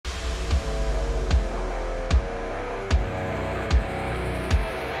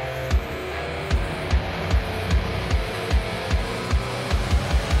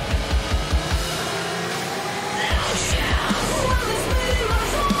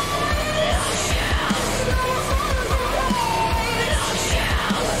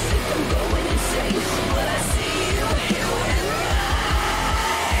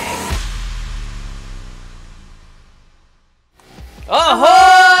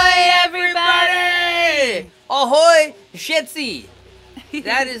Ahoy, všetci!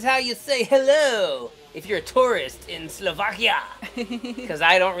 That is how you say hello if you're a tourist in Slovakia. Because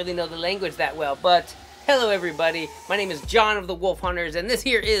I don't really know the language that well. But hello, everybody. My name is Jon of the Wolf HunterZ, and this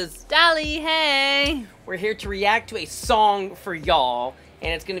here is Dolly. Hey! We're here to react to a song for y'all.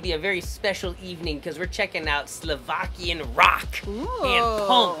 And it's going to be a very special evening because we're checking out Slovakian rock and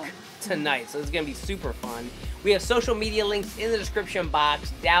punk tonight. So it's going to be super fun. We have social media links in the description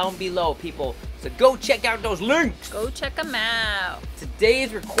box down below, people. So go check out those links. Go check them out.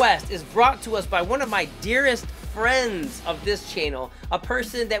 Today's request is brought to us by one of my dearest friends of this channel. A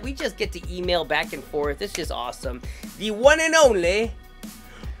person that we just get to email back and forth. It's just awesome. The one and only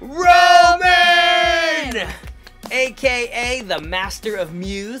Roman! AKA the Master of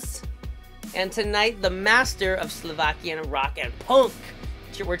Muse. And tonight, the Master of Slovakian rock and punk.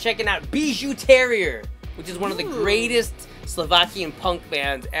 We're checking out BIJOUTERRIER, which is one of the greatest Slovakian punk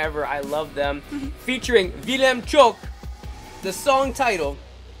bands ever. I love them. Featuring VILÉM ČOK, the song title,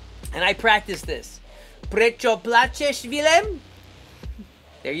 and I practiced this. Prečo plačeš Vilém?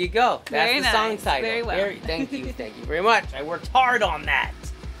 There you go. That's the song title. Very well. Thank you very much. I worked hard on that.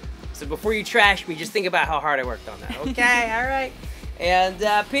 So before you trash me, just think about how hard I worked on that. Okay, all right. And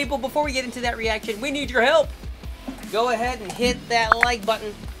people, before we get into that reaction, we need your help. Go ahead and hit that like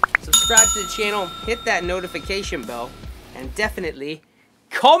button, subscribe to the channel, hit that notification bell, and definitely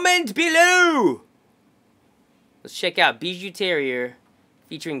comment below. Let's check out BIJOUTERRIER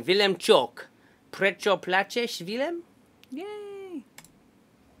featuring VILÉM ČOK. Prečo plačeš Vilém? Yay!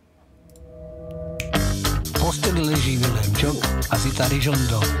 V posteli leží Vilém ČOK a zitari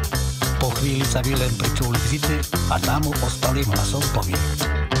žondo. Po chvíli sa Vilém pricúli k zice a tam mu ostalým hlasom povie.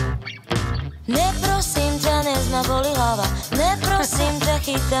 Neprosím ťa, dnes ma boli hlava. Neprosím ťa,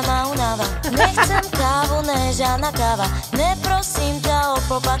 chytá ma únava. Nechcem kávu, ne žiadna káva. Neprosím ťa, o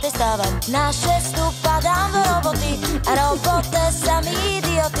polpate stávam. Na 6 padám do roboty a robote sa mi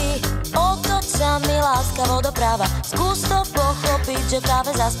idioty. Otoč sa mi láskavo doprava. Skús to pochopiť, že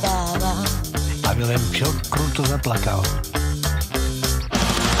práve zaspáva. A Vilém ČOK kruto zaplakal.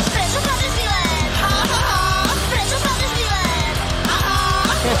 Prečo plačeš Vilém? Prečo plačeš Vilém?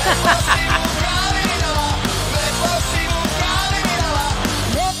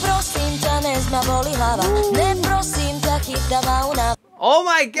 Neprosím ťa, dnes ma boli hlava. Neprosím ťa, chytá ma únava. Oh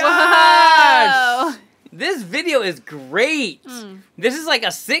my gosh! Wow. This video is great. This is like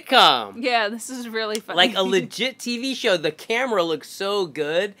a sitcom. Yeah, this is really funny. Like a legit TV show. The camera looks so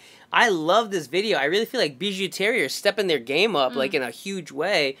good. I love this video. I really feel like BIJOUTERRIER is stepping their game up like in a huge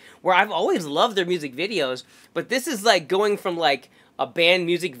way, where I've always loved their music videos, but this is like going from like a band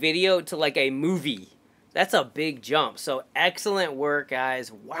music video to like a movie. That's a big jump. So excellent work,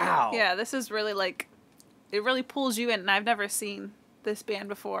 guys. Wow. Yeah, this is really like, it really pulls you in, and I've never seen this band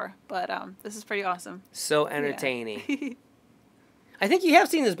before, but this is pretty awesome. So entertaining. Yeah. I think you have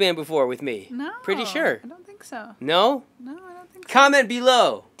seen this band before with me. No. Pretty sure. I don't think so. No? No, I don't think so. Comment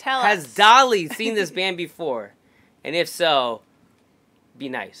below. Tell Has us. Dolly seen this band before? And if so, be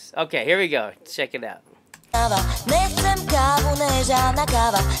nice. Okay, here we go. Check it out. Nechcem kávu, ne žiadna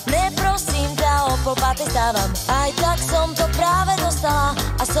káva. Neprosím ťa, o polpáty stávam. Aj tak som to práve dostala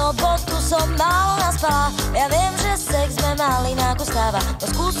a sobotu som málo naspala. Ja viem, že sex sme mali na kus káva, no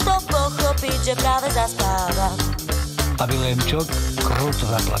skús to pochopiť, že práve zaspáva. A Vilém ČOK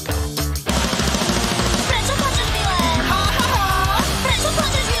kruto zaplakal. Prečo plačeš Vilém? Prečo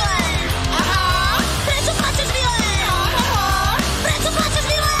plačeš Vilém? Prečo plačeš Vilém? Prečo plačeš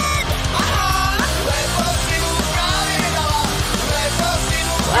Vilém?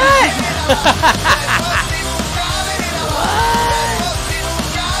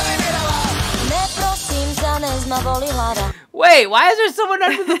 Wait, why is there someone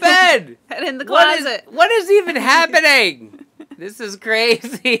under the bed? And in the closet. What is even happening? This is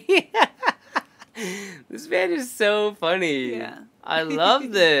crazy. This band is so funny. Yeah. I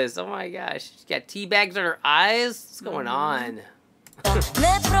love this. Oh my gosh. She's got tea bags on her eyes. What's going on?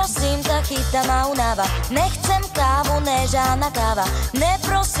 Neprosím ťa, chytá ma únava. Nechcem kávu, ne žiadna káva.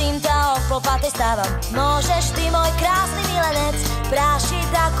 Neprosím ťa, o polpáty stávam. Môžeš ty, môj krásny milenec, prášiť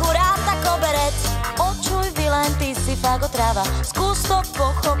akurát ako berec. Počuj, Vilém, ty si fakt otráva. Skús to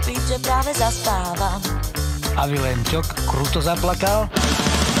pochopiť, že práve zaspáva. A Vilém ČOK kruto zaplakal.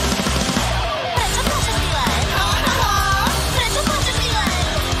 Prečo plačeš Vilém? Prečo plačeš Vilém?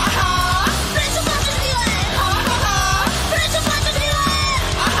 Prečo plačeš Vilém? Prečo plačeš Vilém?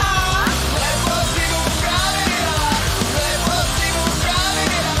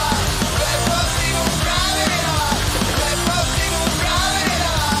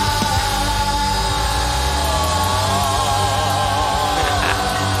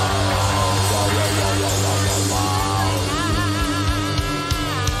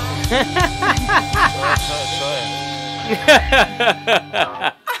 Co je?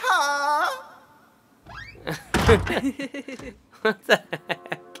 What the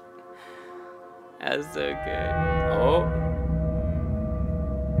heck? That's so good. Oh.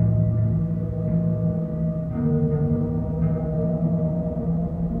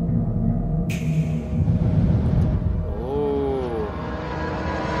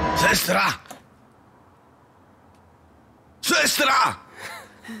 Sestra! Sestra!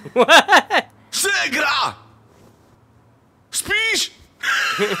 What? Ségra! Spíš?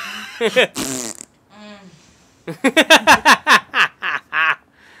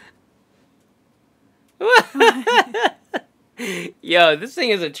 Yo, this thing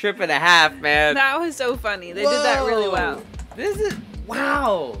is a trip and a half, man. That was so funny. They did that really well. This is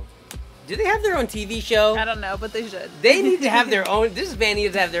wow. Do they have their own TV show? I don't know, but they should. They need to have their own. This band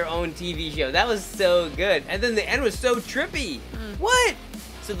needs to have their own TV show. That was so good, and then the end was so trippy. What?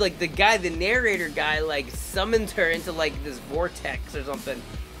 So like the guy, the narrator guy, like summons her into like this vortex or something,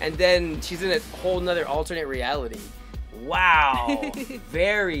 and then she's in a whole nother alternate reality. Wow,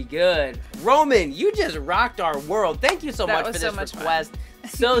 very good. Roman, you just rocked our world. Thank you so much for this request.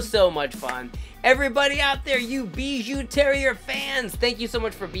 So much fun. Everybody out there, you Bijouterrier fans, thank you so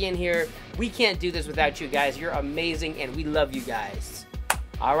much for being here. We can't do this without you guys. You're amazing, and we love you guys.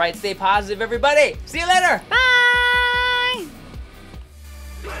 All right, stay positive, everybody. See you later. Bye.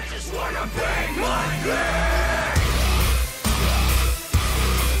 I just wanna bang my girl.